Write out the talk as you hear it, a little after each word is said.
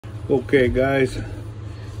Okay guys, as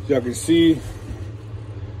y'all can see,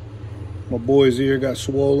 my boy's ear got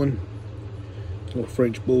swollen. Little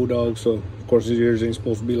French bulldog, so of course his ears ain't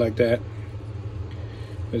supposed to be like that.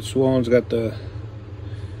 It's swollen, it's got the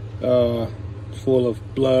full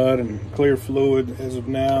of blood and clear fluid as of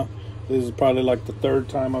now. This is probably like the third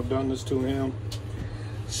time I've done this to him.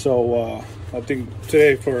 So I think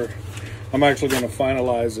today I'm actually going to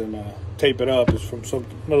finalize and tape it up. It's from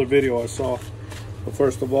another video I saw. But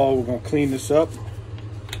first of all, we're going to clean this up.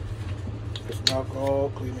 Get some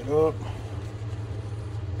alcohol, clean it up.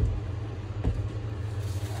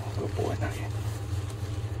 Good boy.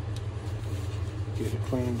 Get it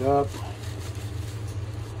cleaned up.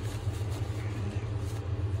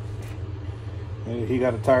 And he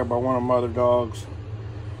got attacked by one of my other dogs.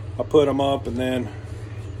 I put him up, and then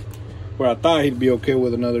where I thought he'd be okay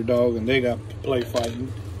with another dog, and they got to play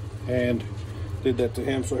fighting and did that to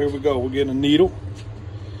him. So here we go. We're getting a needle.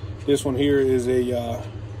 This one here is a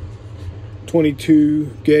 22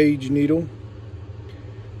 gauge needle,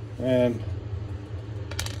 and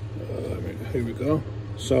here we go.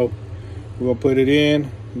 So we're gonna put it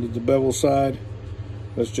in the bevel side.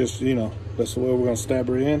 That's just, you know, that's the way we're gonna stab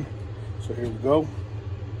her in. So here we go.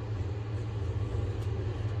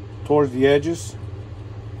 Towards the edges.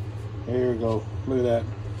 Here we go. Look at that.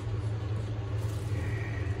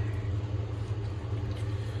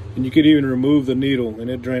 And you could even remove the needle and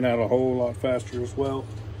it drain out a whole lot faster as well.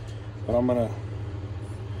 But I'm gonna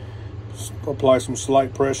apply some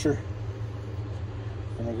slight pressure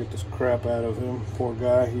and I'll get this crap out of him. Poor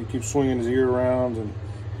guy. He keeps swinging his ear around and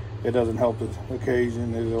it doesn't help the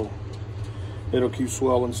occasion. It'll keep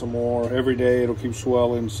swelling some more. Every day it'll keep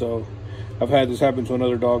swelling. So I've had this happen to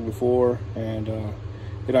another dog before, and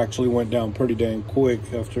it actually went down pretty dang quick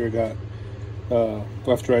after it got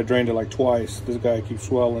after I drained it like twice. This guy keeps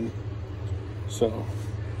swelling. So,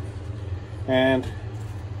 and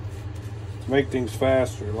to make things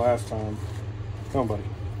faster, last time, come on buddy,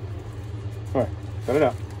 all right, cut it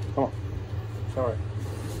out, come on, it's all right,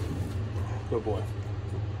 good boy.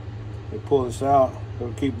 You pull this out,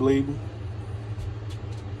 it'll keep bleeding.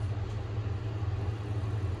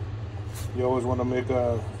 You always want to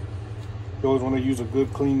use a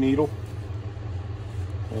good clean needle.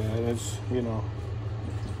 And it's, you know,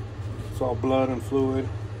 it's all blood and fluid.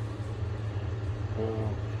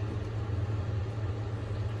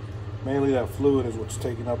 Mainly that fluid is what's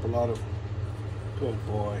taking up a lot of. Good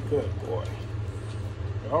boy, good boy.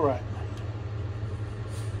 All right.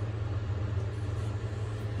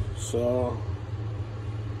 So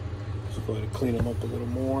let's go ahead and clean them up a little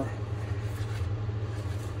more.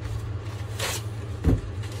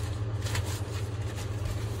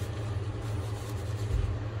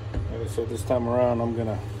 So this time around, I'm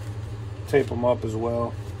gonna tape them up as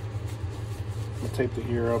well. I'm gonna tape the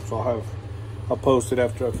ear up, so I'll post it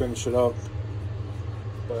after I finish it up.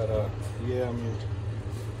 But yeah, I mean,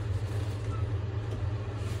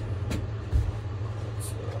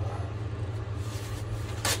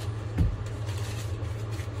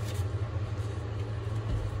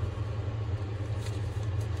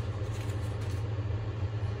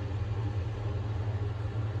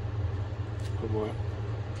 good boy.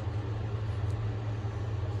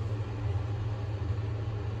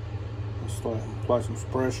 Apply some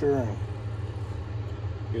pressure and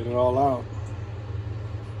get it all out.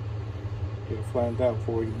 Get it flattened out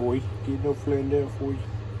for you, boy. Get it flattened out for you.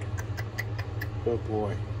 Good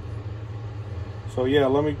boy. So yeah,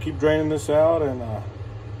 let me keep draining this out, and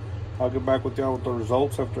I'll get back with y'all with the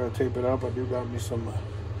results after I tape it up. I do got me some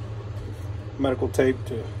medical tape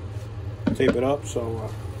to tape it up, so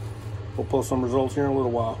we'll post some results here in a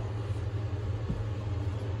little while.